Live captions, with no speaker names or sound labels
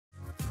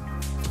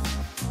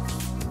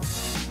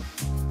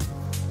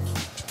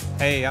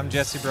Hey, I'm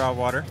Jesse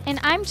Broadwater. And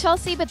I'm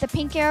Chelsea with the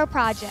Pink Arrow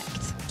Project.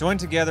 Join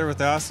together with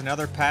us and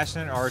other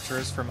passionate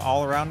archers from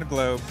all around the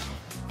globe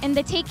in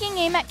the Taking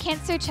Aim at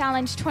Cancer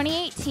Challenge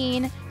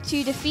 2018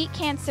 to defeat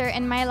cancer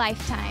in my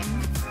lifetime.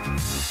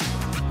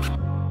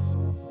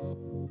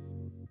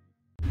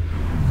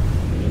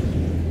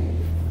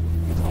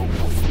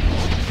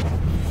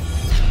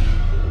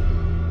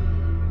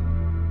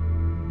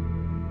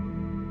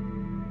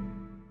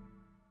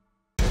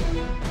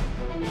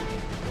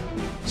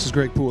 This is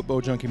Greg Poole at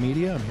Bowjunky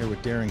Media. I'm here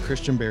with Darren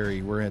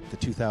Christianberry. We're at the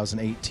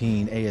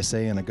 2018 ASA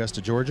in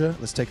Augusta, Georgia.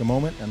 Let's take a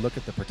moment and look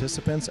at the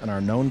participants and our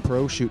known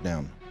pro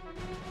shootdown.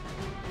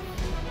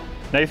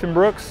 Nathan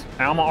Brooks,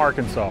 Alma,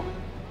 Arkansas.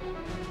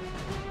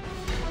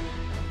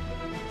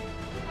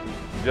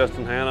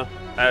 Justin Hanna,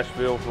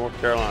 Asheville, North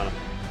Carolina.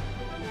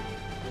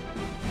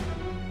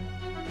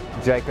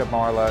 Jacob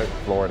Marlow,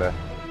 Florida.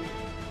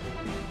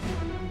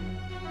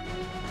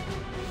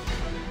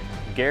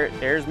 Garrett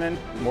Ayresman,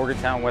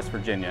 Morgantown, West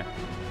Virginia.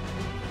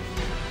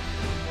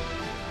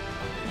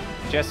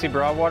 Jesse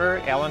Broadwater,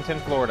 Allenton,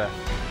 Florida.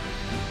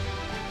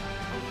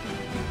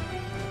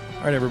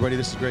 All right, everybody,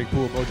 this is Greg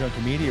Poole at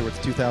Bowjunky Media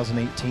with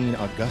 2018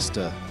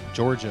 Augusta,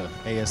 Georgia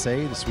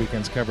ASA. This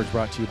weekend's coverage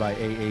brought to you by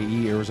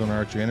AAE, Arizona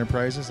Archery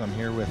Enterprises. I'm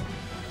here with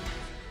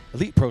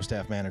Elite Pro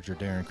Staff Manager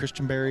Darren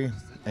Christianberry,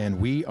 and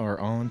we are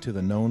on to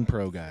the known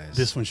pro guys.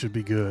 This one should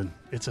be good.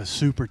 It's a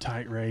super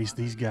tight race.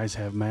 These guys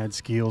have mad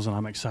skills, and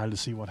I'm excited to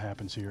see what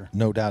happens here.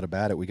 No doubt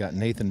about it. We got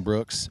Nathan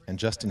Brooks and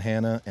Justin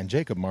Hanna and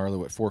Jacob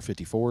Marlow at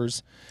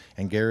 454s,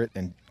 and Garrett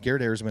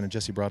Ayresman and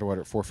Jesse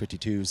Broadwater at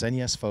 452s. And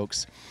yes,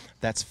 folks,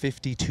 that's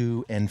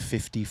 52 and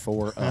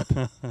 54 up.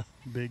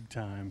 Big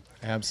time.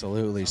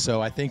 Absolutely.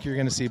 So I think you're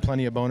going to see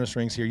plenty of bonus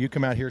rings here. You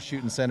come out here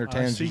shooting center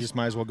 10s, you just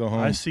might as well go home.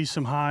 I see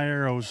some high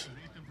arrows.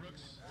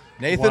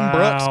 Nathan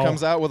Brooks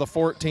comes out with a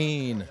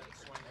 14.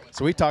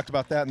 So we talked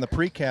about that in the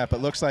pre-cap. It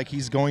looks like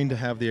he's going to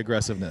have the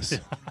aggressiveness. Yeah,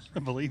 I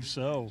believe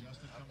so.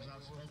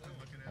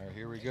 All right,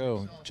 here we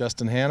go.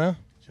 Justin Hanna.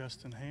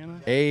 Justin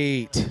Hanna.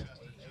 8.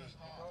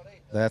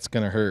 That's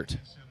going to hurt.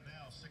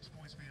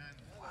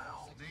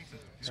 Wow.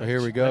 So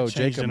here we go.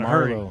 Jacob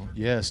Marlow.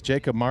 Yes,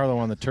 Jacob Marlow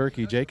on the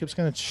turkey. Jacob's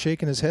kind of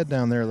shaking his head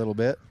down there a little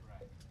bit.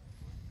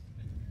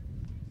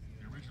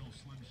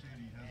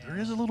 There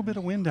is a little bit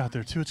of wind out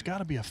there, too. It's got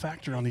to be a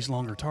factor on these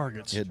longer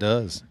targets. It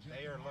does.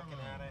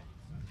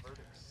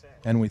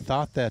 And we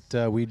thought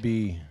that we'd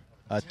be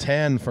a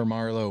 10 for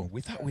Marlow.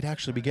 We thought we'd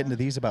actually be getting to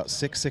these about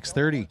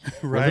 6:30.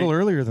 Right. A little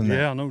earlier than that.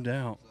 Yeah, no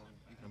doubt.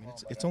 I mean,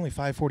 it's only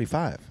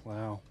 5:45.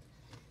 Wow.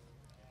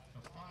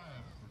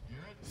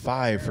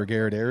 5 for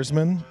Garrett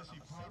Ayresman.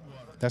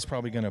 That's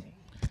probably going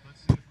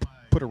to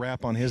put a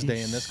wrap on his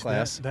day in this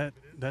class.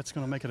 That's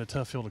going to make it a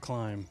tough hill to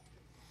climb.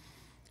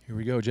 Here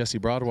we go, Jesse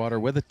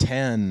Broadwater with a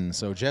 10.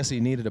 So Jesse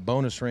needed a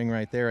bonus ring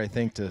right there, I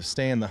think, to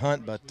stay in the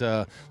hunt. But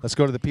let's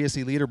go to the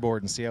PSE leaderboard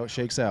and see how it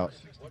shakes out.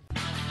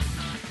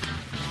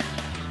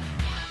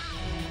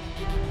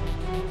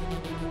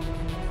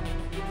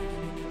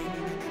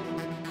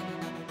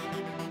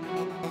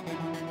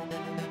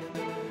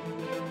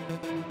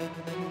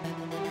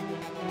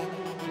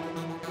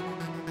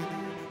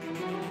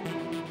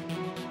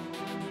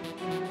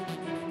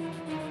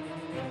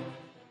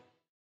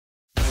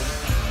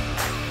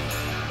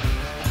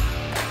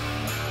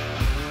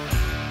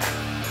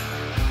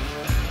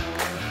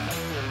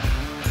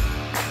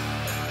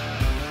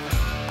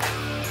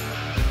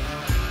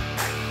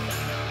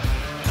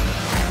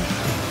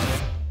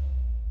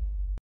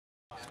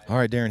 All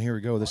right, Darren, here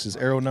we go. This is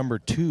arrow number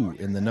 2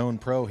 in the known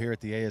pro here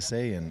at the ASA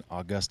in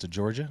Augusta,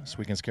 Georgia. This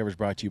weekend's coverage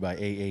brought to you by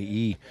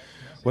AAE.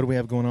 What do we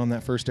have going on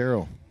that first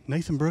arrow?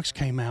 Nathan Brooks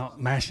came out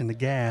mashing the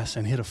gas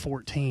and hit a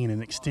 14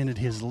 and extended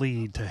his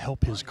lead to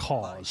help his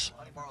cause.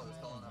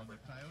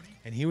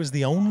 And he was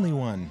the only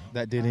one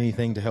that did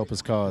anything to help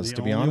his cause,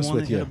 to be honest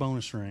with you. Hit a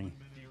bonus ring.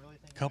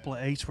 A couple of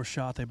 8s were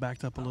shot. They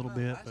backed up a little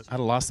bit. But I'd have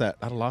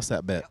lost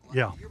that bet.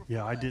 Yeah,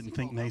 I didn't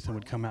think Nathan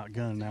would come out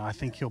gunning. Now I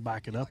think he'll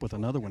back it up with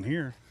another one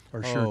here.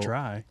 Or sure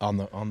try. On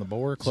the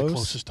boar, it's close? The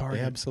closest target.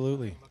 Yeah,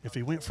 absolutely. If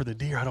he went for the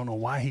deer, I don't know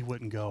why he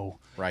wouldn't go.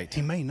 Right.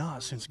 He may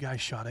not, since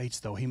guys shot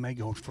 8s though. He may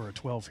go for a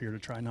 12 here to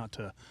try not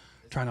to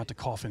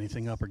cough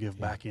anything up or give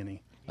back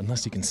any.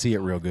 Unless he can see it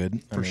real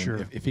good. For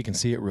sure. If he can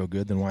see it real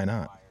good, then why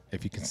not?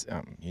 If he can,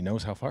 he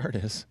knows how far it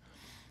is.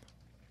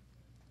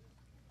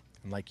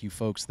 And like you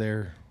folks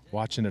there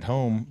watching at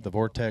home, the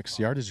Vortex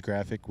yardage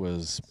graphic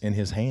was in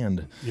his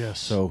hand. Yes.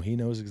 So he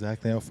knows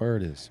exactly how far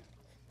it is.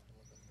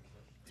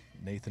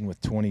 Nathan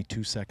with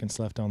 22 seconds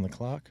left on the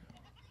clock.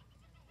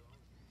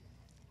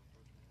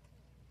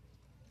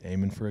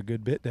 Aiming for a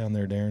good bit down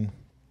there, Darren.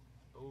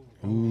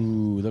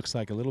 Ooh, looks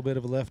like a little bit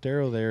of a left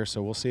arrow there,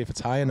 so we'll see if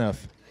it's high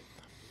enough.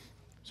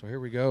 So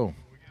here we go.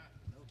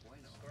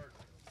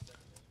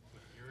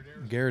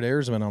 Garrett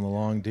Ayresman on the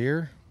long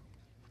deer.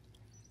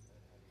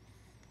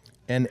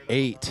 And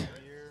 8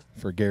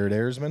 for Garrett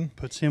Ayresman.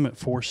 Puts him at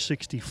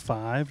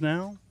 465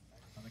 now.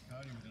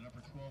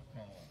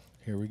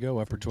 Here we go,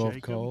 upper 12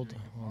 called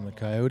on the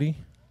Coyote.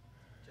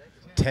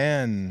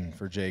 10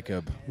 for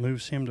Jacob.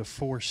 Moves him to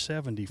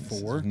 474.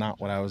 This is not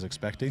what I was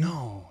expecting.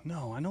 No,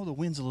 I know the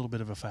wind's a little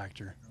bit of a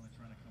factor.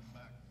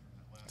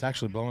 It's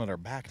actually blowing at our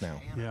back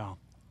now. Yeah.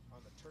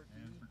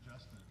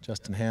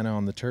 Justin Hanna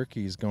on the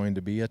turkey is going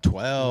to be a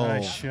 12.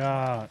 Nice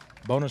shot.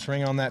 Bonus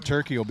ring on that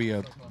turkey will be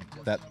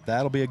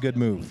that'll be a good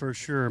move. For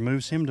sure.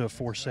 Moves him to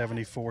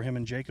 474. Him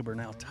and Jacob are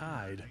now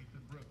tied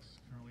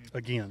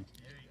again.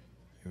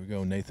 Here we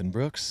go, Nathan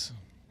Brooks.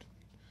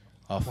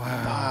 A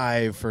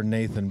 5 for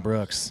Nathan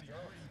Brooks.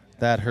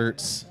 That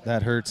hurts.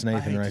 That hurts Nathan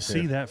I hate right to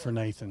there. see that for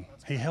Nathan.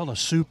 He held a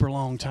super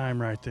long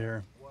time right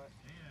there.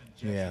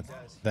 Yeah,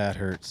 that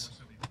hurts.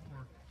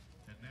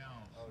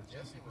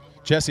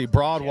 Jesse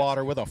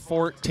Broadwater with a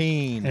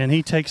 14. And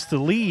he takes the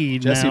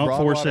lead Jesse now,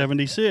 Broadwater.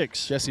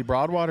 476. Jesse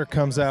Broadwater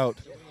comes out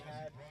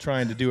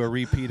trying to do a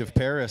repeat of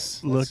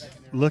Paris.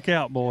 Look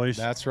out, boys.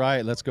 That's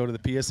right. Let's go to the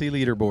PSE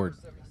leaderboard.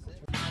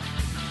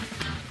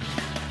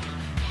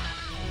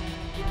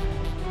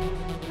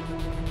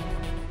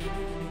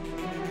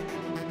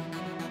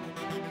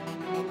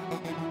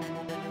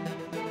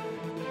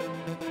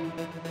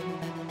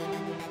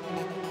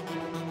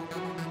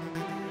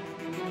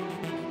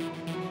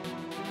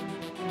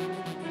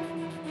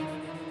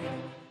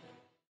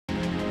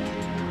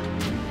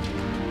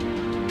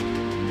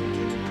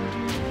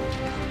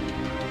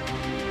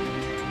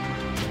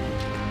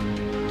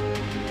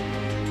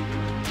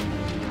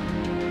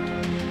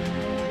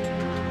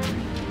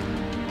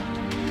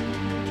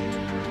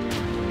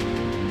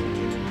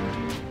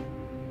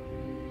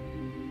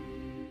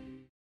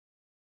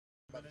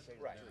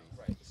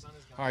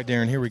 All right,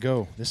 Darren, here we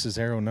go. This is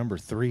arrow number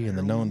 3 in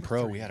the known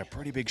pro. We had a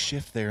pretty big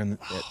shift there in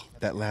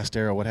that last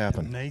arrow. What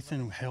happened?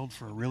 Nathan held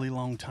for a really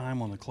long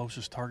time on the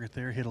closest target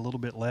there, hit a little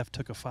bit left,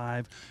 took a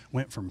 5,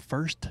 went from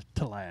first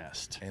to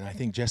last. And I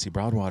think Jesse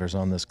Broadwater's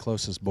on this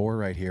closest bore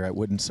right here. It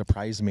wouldn't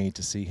surprise me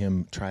to see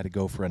him try to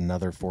go for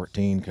another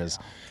 14 because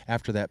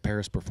after that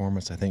Paris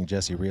performance, I think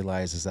Jesse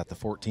realizes that the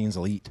 14's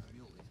elite.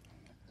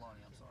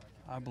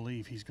 I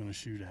believe he's going to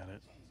shoot at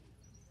it.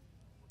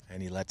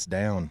 And he lets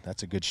down.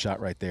 That's a good shot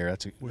right there.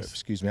 That's a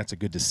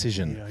good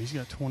decision. Yeah, he's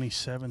got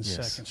 27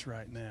 Yes. seconds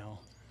right now.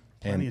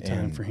 Plenty of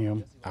time for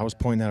him. I was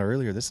pointing out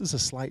earlier, this is a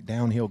slight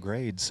downhill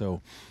grade, so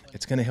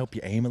it's going to help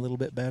you aim a little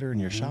bit better, and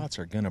your shots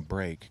are going to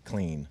break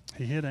clean.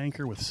 He hit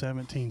anchor with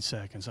 17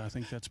 seconds. I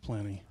think that's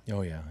plenty.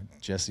 Oh, yeah.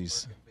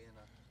 Jesse's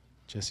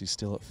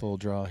still at full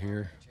draw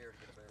here.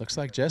 Looks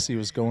like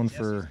Jesse's going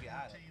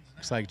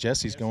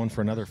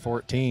for another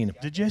 14.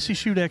 Did Jesse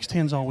shoot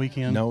X10s all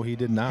weekend? No, he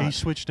did not. He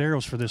switched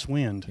arrows for this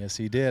wind. Yes,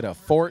 he did. A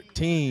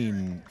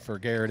 14 for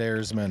Garrett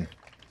Ayersman.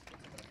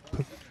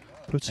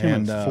 Puts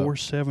him at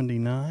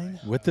 479.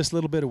 With this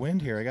little bit of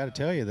wind here, I got to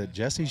tell you that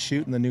Jesse's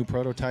shooting the new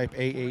prototype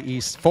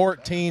AAE.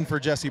 14 for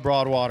Jesse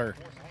Broadwater.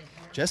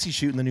 Jesse's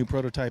shooting the new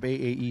prototype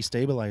AAE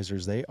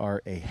stabilizers. They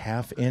are a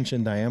 1/2 inch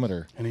in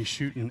diameter. And he's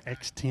shooting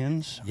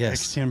X10s.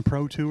 Yes. X10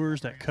 Pro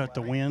Tours that cut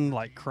the wind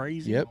like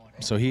crazy. Yep.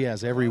 So he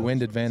has every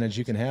wind advantage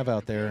you can have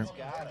out there.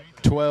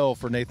 12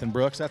 for Nathan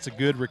Brooks. That's a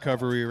good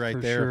recovery right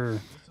For there. sure.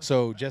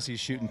 So Jesse's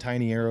shooting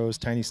tiny arrows,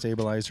 tiny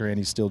stabilizer, and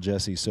he's still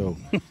Jesse. So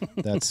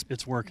that's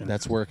It's working.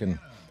 That's working.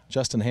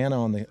 Justin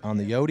Hanna on the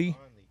Yodi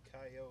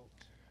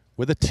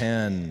with a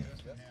 10.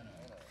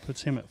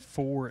 Puts him at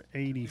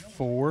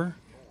 484.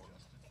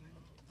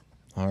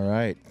 All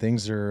right,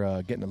 things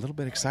are getting a little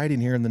bit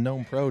exciting here in the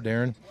known pro,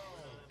 Darren.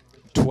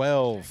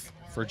 12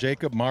 for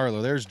Jacob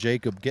Marlow. There's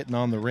Jacob getting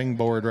on the ring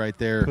board right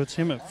there. Puts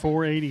him at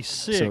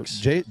 486.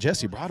 So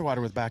Jesse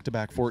Broadwater with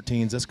back-to-back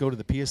 14s. Let's go to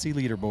the PSE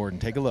leaderboard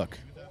and take a look.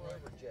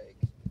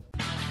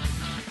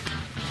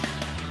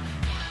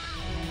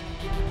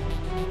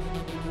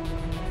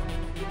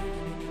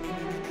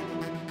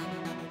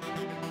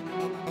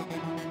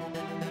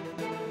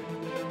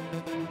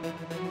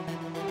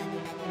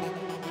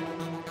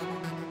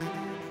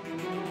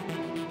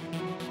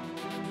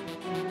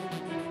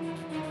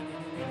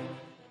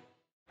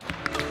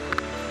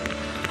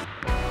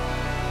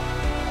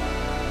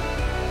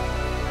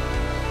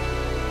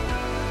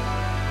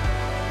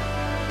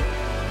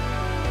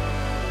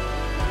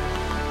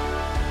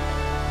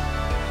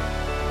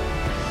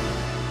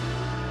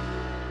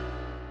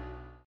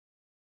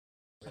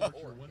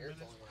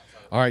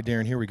 All right,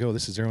 Darren, here we go.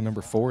 This is arrow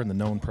number 4 in the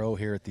known pro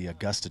here at the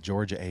Augusta,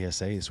 Georgia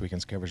ASA. This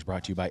weekend's coverage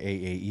brought to you by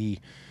AAE.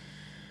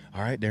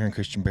 All right, Darren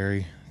Christian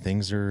Berry,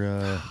 things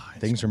are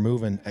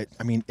moving.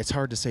 I mean, it's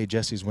hard to say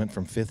Jesse's went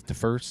from 5th to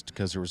 1st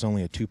because there was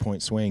only a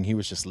 2-point swing. He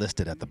was just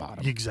listed at the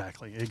bottom.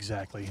 Exactly.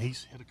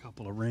 He's hit a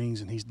couple of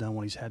rings and he's done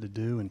what he's had to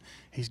do, and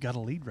he's got a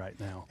lead right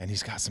now. And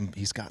he's got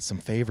some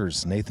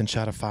favors. Nathan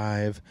shot a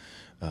 5.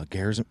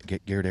 Garrett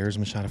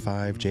Ayersman shot a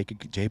 5.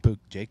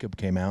 Jacob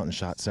came out and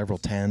shot several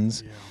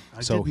 10s. Yeah.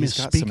 I So did he's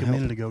got misspeak some a help.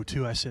 minute ago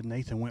too. I said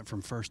Nathan went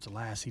from 1st to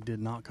last. He did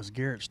not, because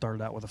Garrett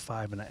started out with a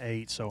 5 and an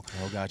 8. So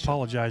gotcha.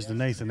 apologize to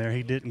Nathan there.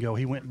 He didn't go.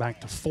 He went back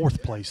to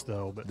 4th place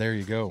though. But There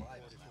you go.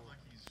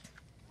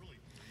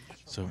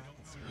 So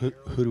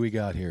who do we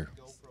got here?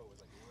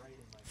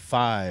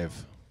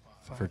 5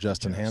 for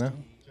Justin Hanna.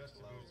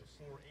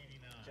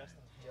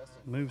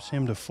 moves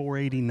him to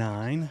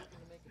 489.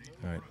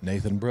 All right,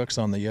 Nathan Brooks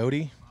on the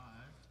Yodi.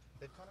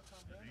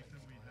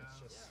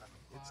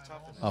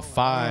 A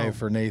 5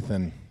 for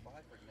Nathan.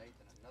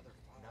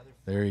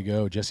 There you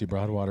go. Jesse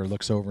Broadwater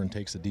looks over and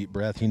takes a deep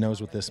breath. He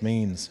knows what this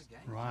means.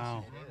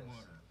 Wow.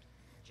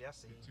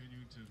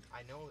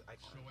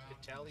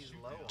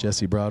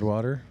 Jesse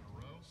Broadwater.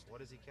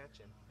 What is he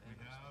catching?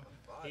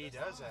 He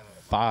does have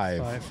it.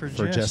 5 for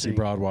Jesse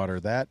Broadwater.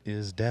 That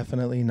is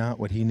definitely not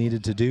what he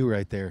needed to do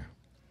right there.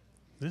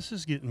 This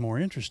is getting more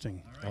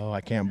interesting. Oh,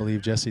 I can't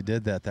believe Jesse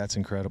did that. That's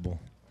incredible.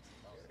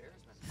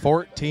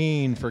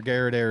 14 for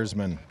Garrett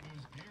Ayersman.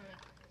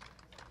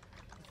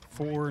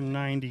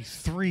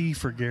 493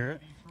 for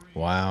Garrett.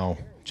 Wow.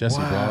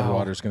 Jesse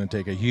Broadwater's going to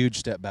take a huge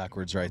step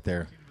backwards right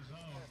there.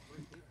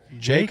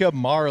 Jacob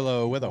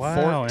Marlow with a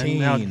 14. And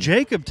now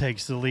Jacob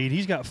takes the lead.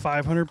 He's got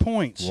 500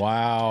 points.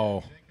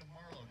 Wow.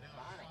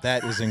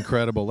 That is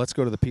incredible. Let's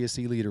go to the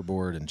PSC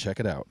leaderboard and check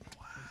it out.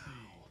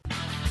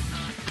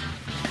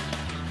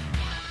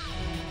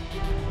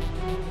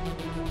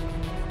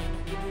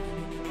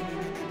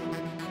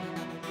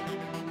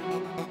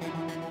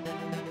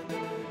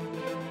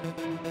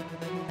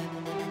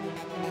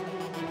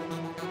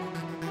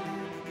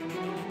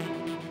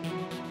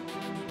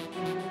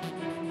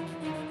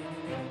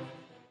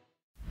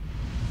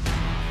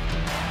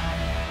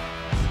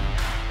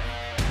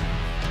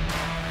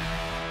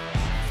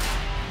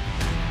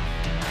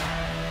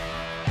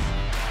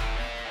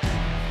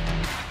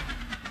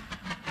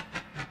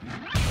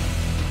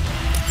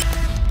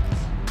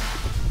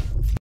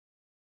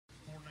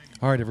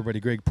 All right, everybody.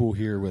 Greg Poole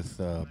here with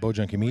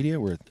Bowjunky Media.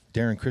 We're at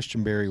Darren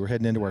Christianberry. We're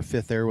heading into our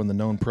 5th Arrow in the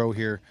Known Pro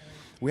here.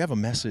 We have a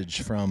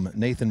message from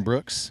Nathan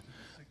Brooks,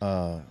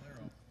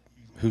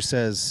 who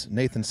says,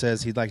 Nathan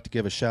says he'd like to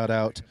give a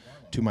shout-out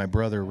to my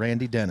brother,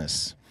 Randy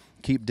Dennis.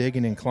 Keep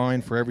digging and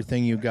climb for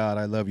everything you got.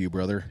 I love you,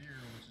 brother.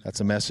 That's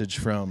a message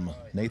from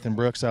Nathan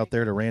Brooks out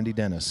there to Randy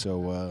Dennis.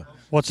 So,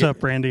 what's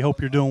up, Randy?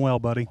 Hope you're doing well,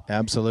 buddy.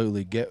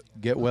 Absolutely.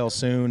 Get well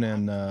soon,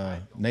 and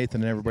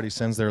Nathan and everybody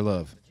sends their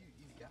love.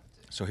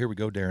 So here we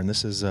go, Darren.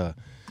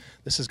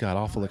 This has got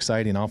awful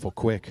exciting, awful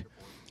quick.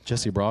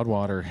 Jesse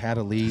Broadwater had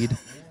a lead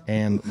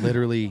and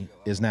literally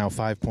is now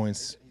 5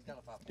 points.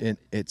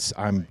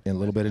 I'm a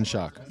little bit in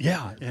shock.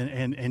 Yeah,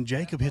 and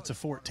Jacob hits a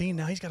 14.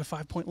 Now he's got a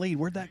 5-point lead.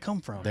 Where'd that come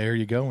from? There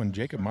you go. And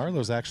Jacob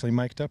Marlow's actually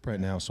mic'd up right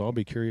now, so I'll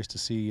be curious to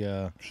see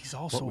he's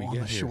also on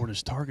the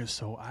shortest target,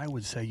 so I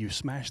would say you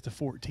smash the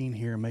 14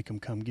 here and make him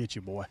come get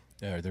you, boy.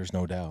 There's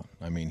no doubt.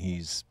 I mean,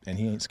 he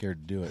ain't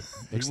scared to do it.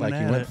 Looks like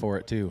he went for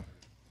it, too.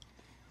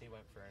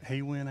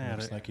 He went at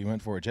it. Looks like he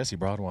went for it. Jesse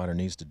Broadwater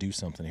needs to do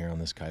something here on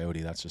this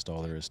coyote. That's just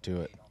all there is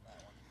to it.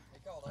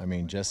 I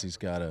mean, Jesse's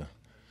got a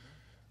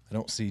 – I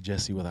don't see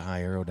Jesse with a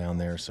high arrow down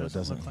there, so it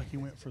doesn't – look like he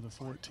went for the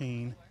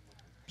 14.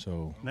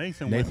 So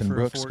Nathan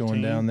Brooks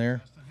going down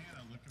there.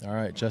 All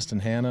right, Justin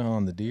Hanna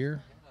on the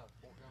deer.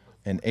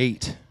 And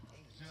 8.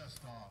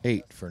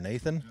 8 for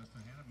Nathan.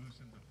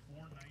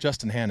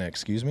 Justin Hanna,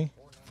 excuse me.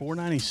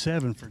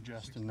 497 for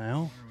Justin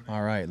now.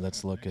 All right,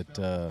 let's look at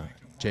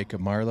Jacob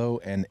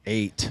Marlow and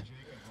 8.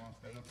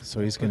 So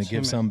he's going to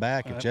give some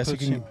back. If Jesse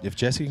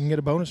can get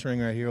a bonus ring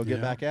right here, he'll get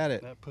back at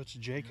it. That puts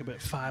Jacob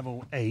at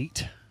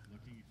 508.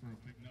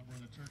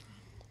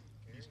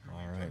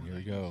 All right, here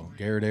we go.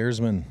 Garrett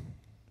Ayersman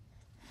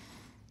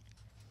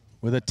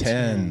with a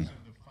 10.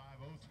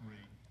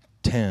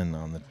 10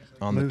 on the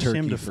Moves turkey.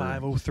 Him to for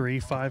 503,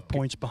 5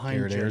 points behind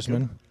Garrett Jacob.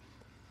 Ayersman.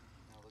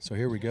 So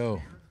here we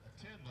go.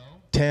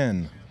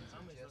 10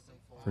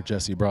 for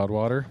Jesse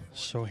Broadwater.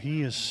 So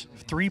he is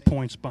 3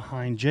 points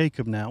behind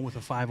Jacob now with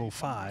a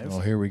 505. Oh,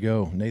 here we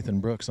go.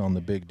 Nathan Brooks on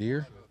the big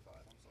deer.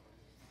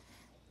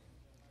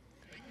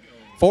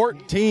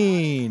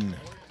 14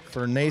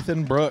 for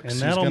Nathan Brooks.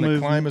 And He's going to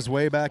climb his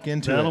way back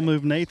into it. That'll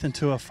move Nathan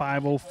to a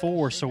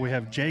 504, so we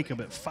have Jacob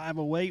at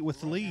 508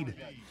 with the lead.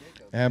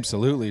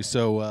 Absolutely.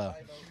 So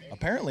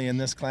apparently in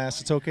this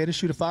class it's okay to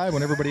shoot a 5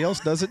 when everybody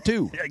else does it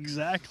too.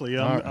 Exactly.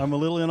 I'm a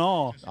little in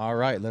awe. All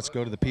right, let's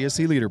go to the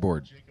PSC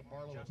leaderboard.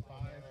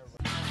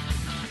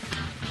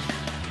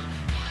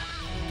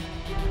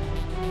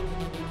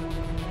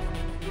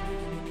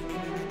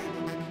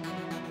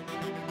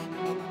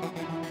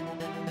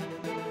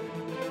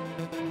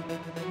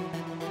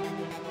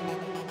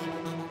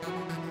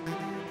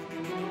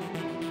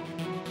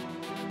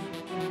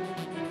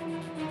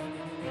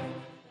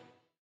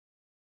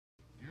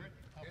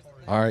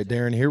 All right,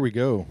 Darren, here we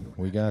go.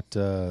 We got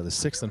the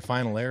 6th and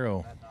final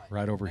arrow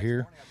right over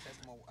here.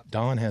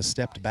 Don has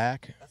stepped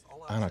back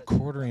on a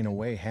quartering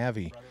away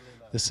heavy.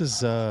 This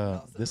is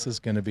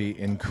going to be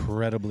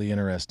incredibly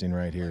interesting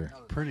right here.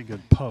 Pretty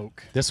good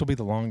poke. This will be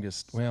the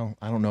longest. Well,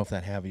 I don't know if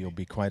that heavy will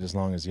be quite as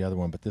long as the other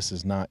one, but this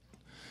is not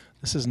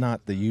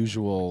the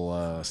usual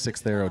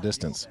 6th arrow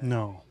distance.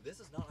 No.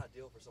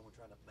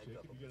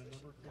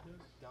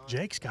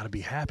 Jake's got to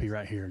be happy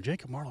right here.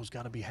 Jacob Marlow's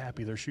got to be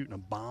happy. They're shooting a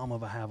bomb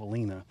of a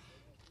javelina,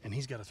 and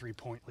he's got a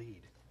 3-point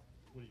lead.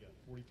 What do you got?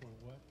 40 point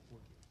what?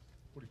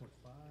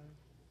 40.5?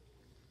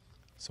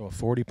 So a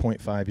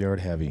 40.5 yard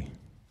heavy.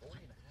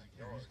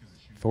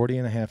 40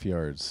 and a half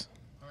yards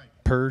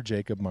per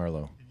Jacob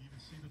Marlow.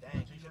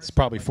 It's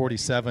probably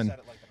 47.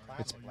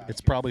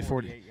 It's probably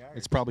 40.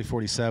 It's probably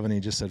 47. He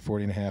just said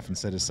 40 and a half and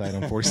set his sight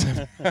on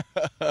 47.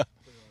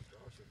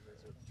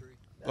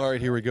 All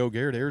right, here we go.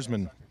 Garrett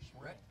Ayresman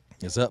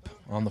is up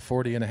on the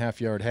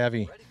 40.5-yard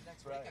heavy.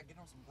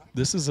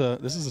 This is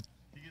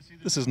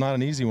not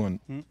an easy one.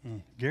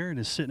 Garrett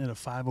is sitting at a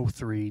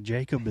 5:03.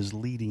 Jacob is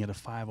leading at a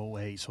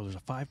 5:08. So there's a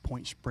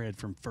 5-point spread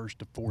from first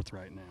to fourth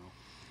right now.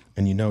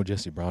 And you know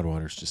Jesse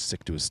Broadwater's just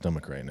sick to his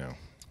stomach right now.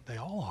 They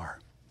all are.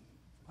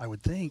 I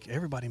would think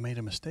everybody made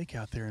a mistake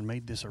out there and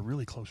made this a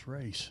really close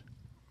race.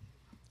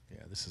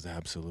 Yeah, this has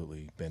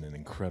absolutely been an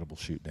incredible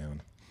shoot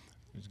down.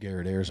 There's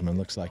Garrett Ayresman.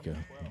 Looks like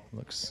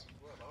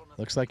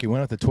he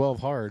went at the 12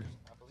 hard.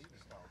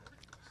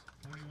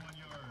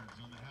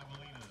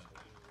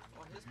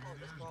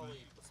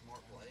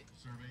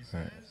 All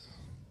right.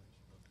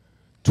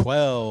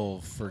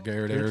 12 for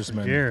Garrett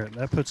Ayresman. Garrett,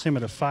 that puts him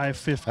at a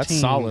 5:15. That's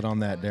solid on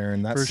that,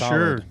 Darren. That's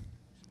solid.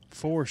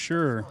 For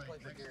sure.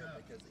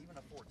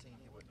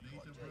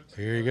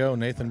 Here you go,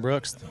 Nathan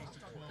Brooks,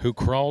 who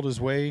crawled his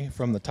way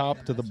from the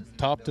top to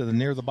the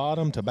near the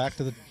bottom to back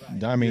to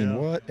the. I mean,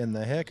 what in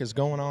the heck is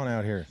going on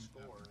out here?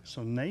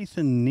 So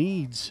Nathan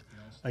needs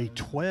a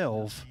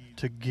 12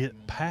 to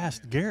get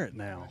past Garrett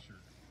now.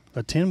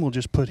 A 10 will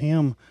just put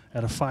him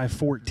at a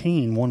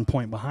 5:14, 1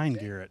 point behind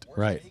Garrett.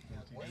 Right.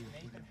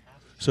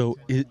 So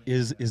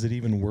is it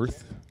even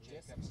worth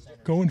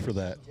going for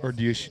that, or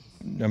do you?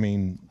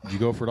 Do you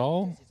go for it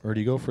all, or do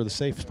you go for the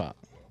safe spot?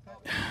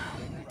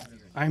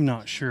 I'm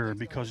not sure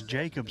because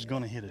Jacob's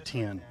going to hit a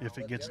 10 if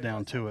it gets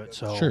down to it.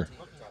 So sure.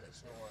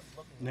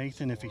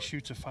 Nathan, if he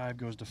shoots a 5,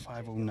 goes to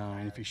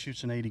 5:09. If he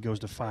shoots an 8, he goes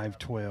to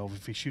 5:12.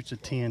 If he shoots a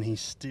 10, he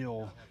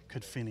still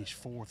could finish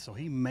fourth. So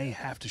he may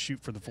have to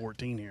shoot for the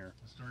 14 here.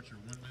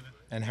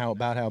 And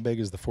how big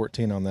is the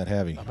 14 on that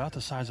heavy? About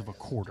the size of a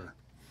quarter.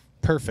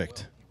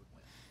 Perfect.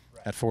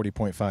 At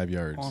 40.5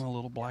 yards. On a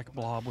little black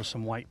blob with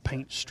some white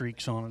paint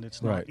streaks on it.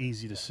 It's not right.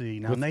 easy to see.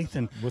 Now,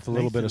 Nathan. With a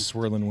little bit of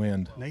swirling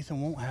wind.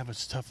 Nathan won't have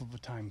as tough of a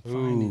time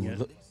finding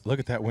it. Look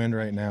at that wind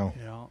right now.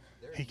 Yeah.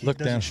 He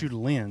doesn't shoot a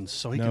lens,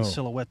 so he can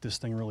silhouette this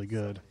thing really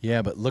good.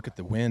 Yeah, but look at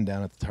the wind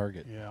down at the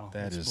target. Yeah,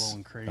 that is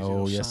blowing crazy. Oh,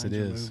 Those yes, it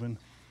is. moving.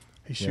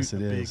 He's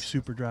shooting a big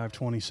Super Drive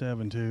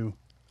 27 too.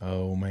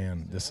 Oh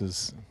man, this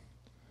is.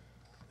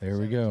 There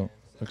we go.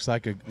 Looks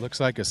like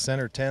a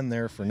center 10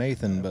 there for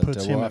Nathan, but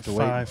puts we'll him have to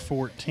at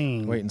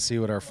 5:14. Wait and see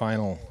what our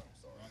final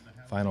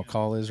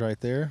call is right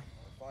there.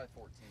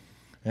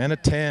 And a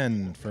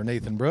 10 for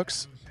Nathan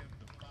Brooks.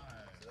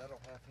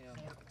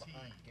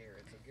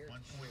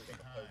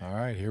 All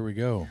right, here we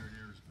go.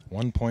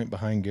 1 point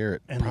behind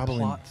Garrett. And the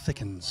plot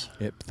thickens.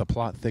 The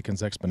plot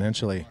thickens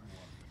exponentially.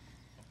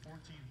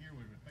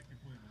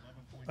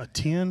 A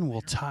 10 will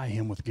tie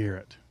him with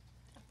Garrett.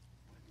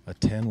 A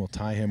 10 will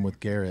tie him with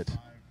Garrett. A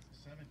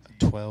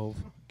 12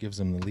 gives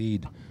him the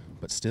lead.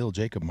 But still,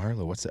 Jacob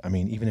Marlow,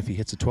 even if he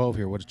hits a 12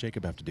 here, what does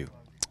Jacob have to do?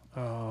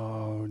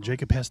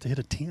 Jacob has to hit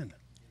a 10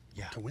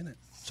 to win it.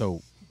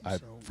 So,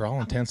 for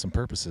all intents and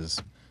purposes,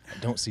 I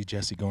don't see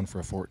Jesse going for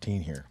a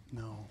 14 here.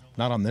 No.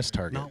 Not on this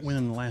target. Not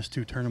winning the last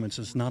 2 tournaments.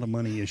 It's not a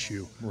money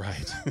issue.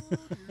 Right.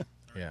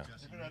 Yeah.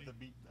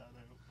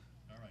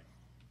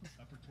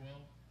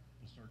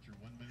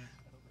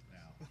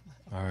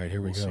 All right,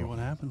 here we go. We'll see what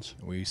happens.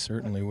 We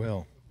certainly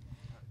will.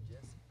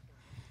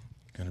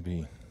 Going to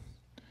be.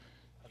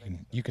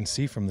 You can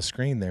see from the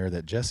screen there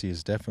that Jesse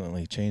has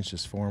definitely changed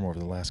his form over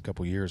the last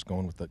couple years,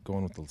 going with the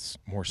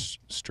more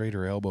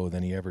straighter elbow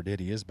than he ever did.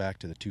 He is back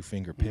to the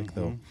 2-finger pick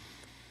though.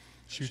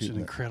 Shoots an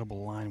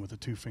incredible line with a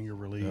 2-finger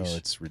release. Oh,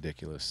 it's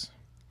ridiculous.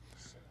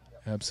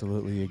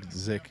 Absolutely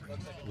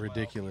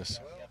ridiculous.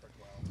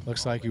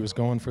 Looks like he was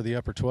going for the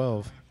upper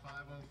 12.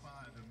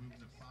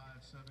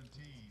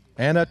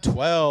 And a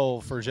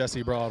 12 for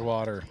Jesse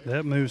Broadwater.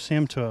 That moves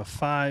him to a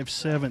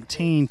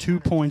 5:17, 2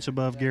 points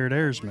above Garrett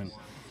Ayresman.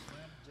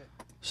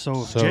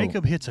 So if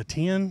Jacob hits a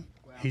 10,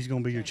 he's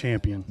going to be your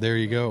champion. There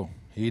you go.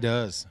 He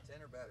does.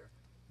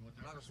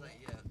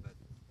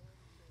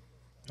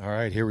 All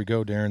right, here we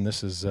go, Darren.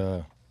 This is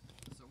here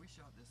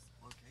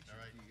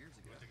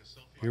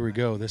we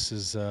go. This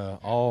is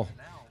all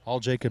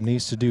Jacob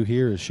needs to do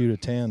here is shoot a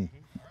 10,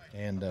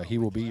 and he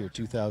will be your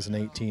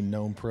 2018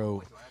 Known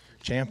Pro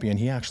champion.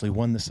 He actually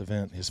won this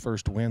event, his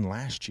first win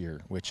last year,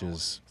 which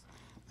is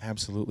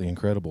absolutely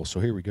incredible. So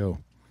here we go.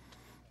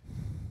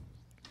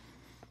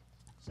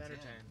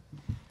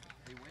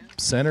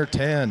 Center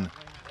 10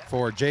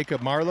 for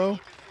Jacob Marlow.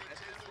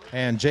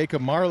 And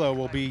Jacob Marlow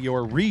will be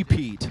your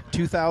repeat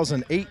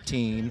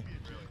 2018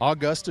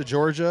 Augusta,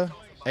 Georgia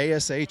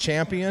ASA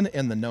champion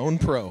in the Known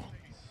Pro.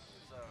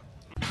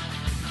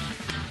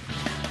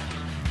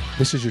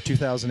 This is your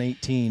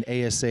 2018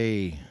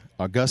 ASA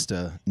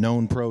Augusta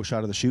Known Pro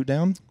shot of the shoot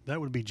down. That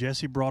would be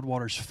Jesse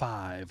Broadwater's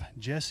 5.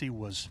 Jesse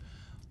was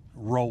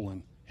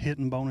rolling.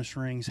 hitting bonus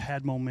rings,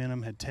 had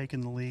momentum, had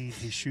taken the lead.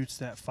 He shoots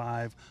that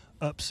 5,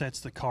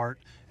 upsets the cart,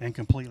 and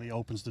completely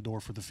opens the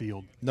door for the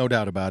field. No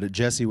doubt about it.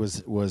 Jesse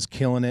was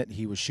killing it.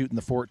 He was shooting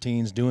the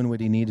 14s, doing what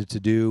he needed to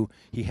do.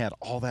 He had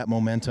all that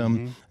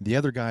momentum. The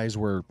other guys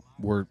were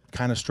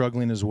kind of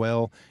struggling as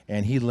well,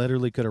 and he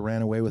literally could have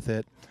ran away with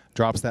it.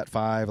 Drops that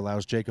 5,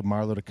 allows Jacob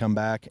Marlow to come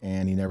back,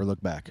 and he never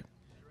looked back.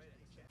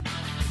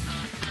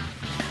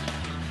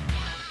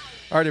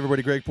 All right,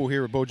 everybody, Greg Poole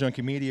here with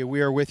Bowjunky Media.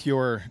 We are with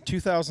your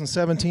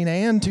 2017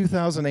 and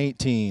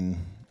 2018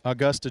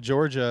 Augusta,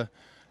 Georgia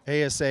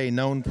ASA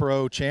Known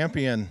Pro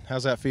Champion.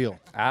 How's that feel?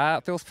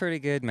 It feels pretty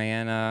good,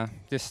 man.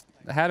 Just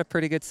had a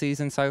pretty good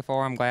season so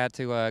far. I'm glad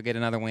to get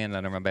another win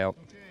under my belt.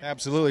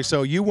 Absolutely.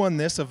 So you won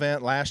this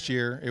event last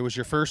year. It was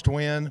your first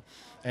win,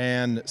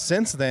 and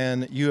since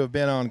then you have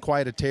been on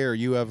quite a tear.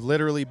 You have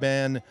literally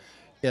been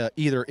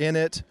either in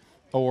it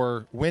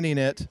or winning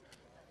it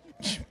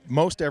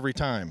most every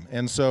time.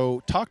 And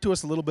so talk to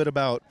us a little bit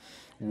about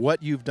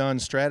what you've done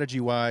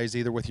strategy-wise,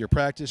 either with your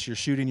practice, your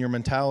shooting, your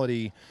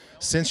mentality,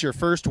 since your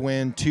first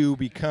win to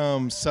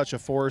become such a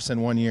force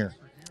in 1 year.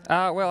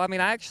 Well, I mean,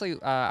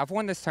 I've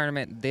won this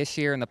tournament this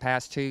year. In the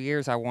past 2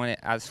 years,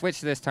 I switched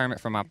to this tournament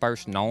from my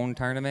first known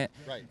tournament,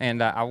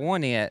 and I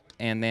won it,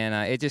 and then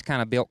it just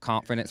kind of built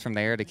confidence from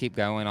there to keep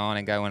going on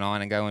and going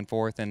on and going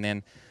forth, and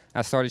then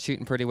I started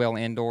shooting pretty well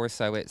indoors,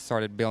 so it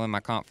started building my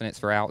confidence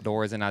for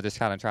outdoors, and I just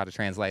kind of try to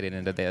translate it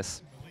into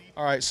this.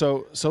 All right,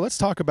 so let's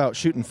talk about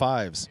shooting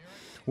 5s.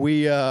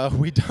 We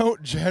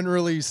don't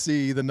generally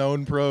see the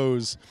known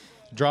pros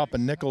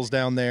dropping nickels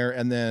down there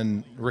and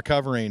then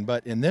recovering,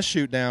 but in this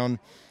shoot down,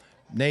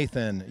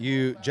 Nathan,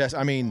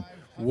 I mean,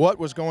 what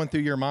was going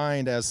through your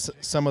mind as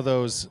some of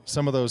those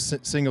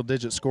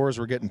single-digit scores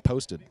were getting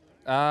posted?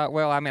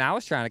 Well, I mean, I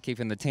was trying to keep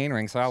in the 10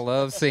 ring, so I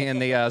love seeing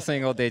the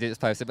single digits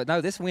posted. But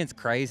no, this wind's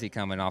crazy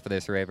coming off of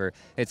this river.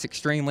 It's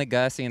extremely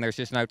gusty, and there's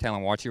just no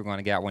telling what you're going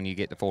to get when you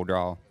get to full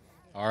draw.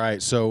 All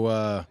right,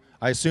 so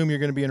I assume you're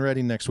going to be in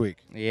Reading next week.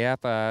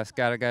 Yep,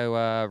 got to go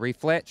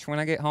refletch when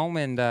I get home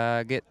and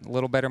get a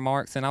little better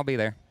marks, and I'll be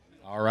there.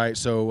 All right,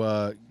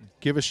 so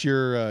give us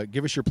your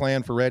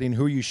plan for Reading.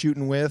 Who are you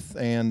shooting with,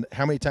 and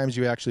how many times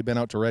have you actually been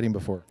out to Reading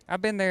before?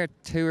 I've been there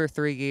 2 or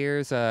 3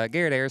 years.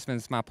 Garrett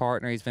Ayersman's my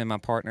partner. He's been my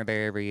partner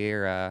there every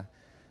year.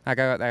 I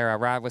go out there, I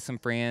ride with some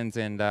friends,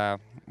 and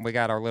we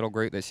got our little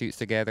group that shoots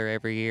together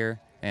every year,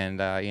 and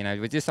you know,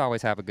 we just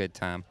always have a good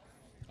time.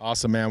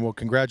 Awesome, man. Well,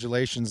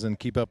 congratulations, and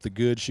keep up the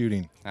good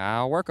shooting.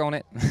 I'll work on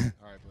it.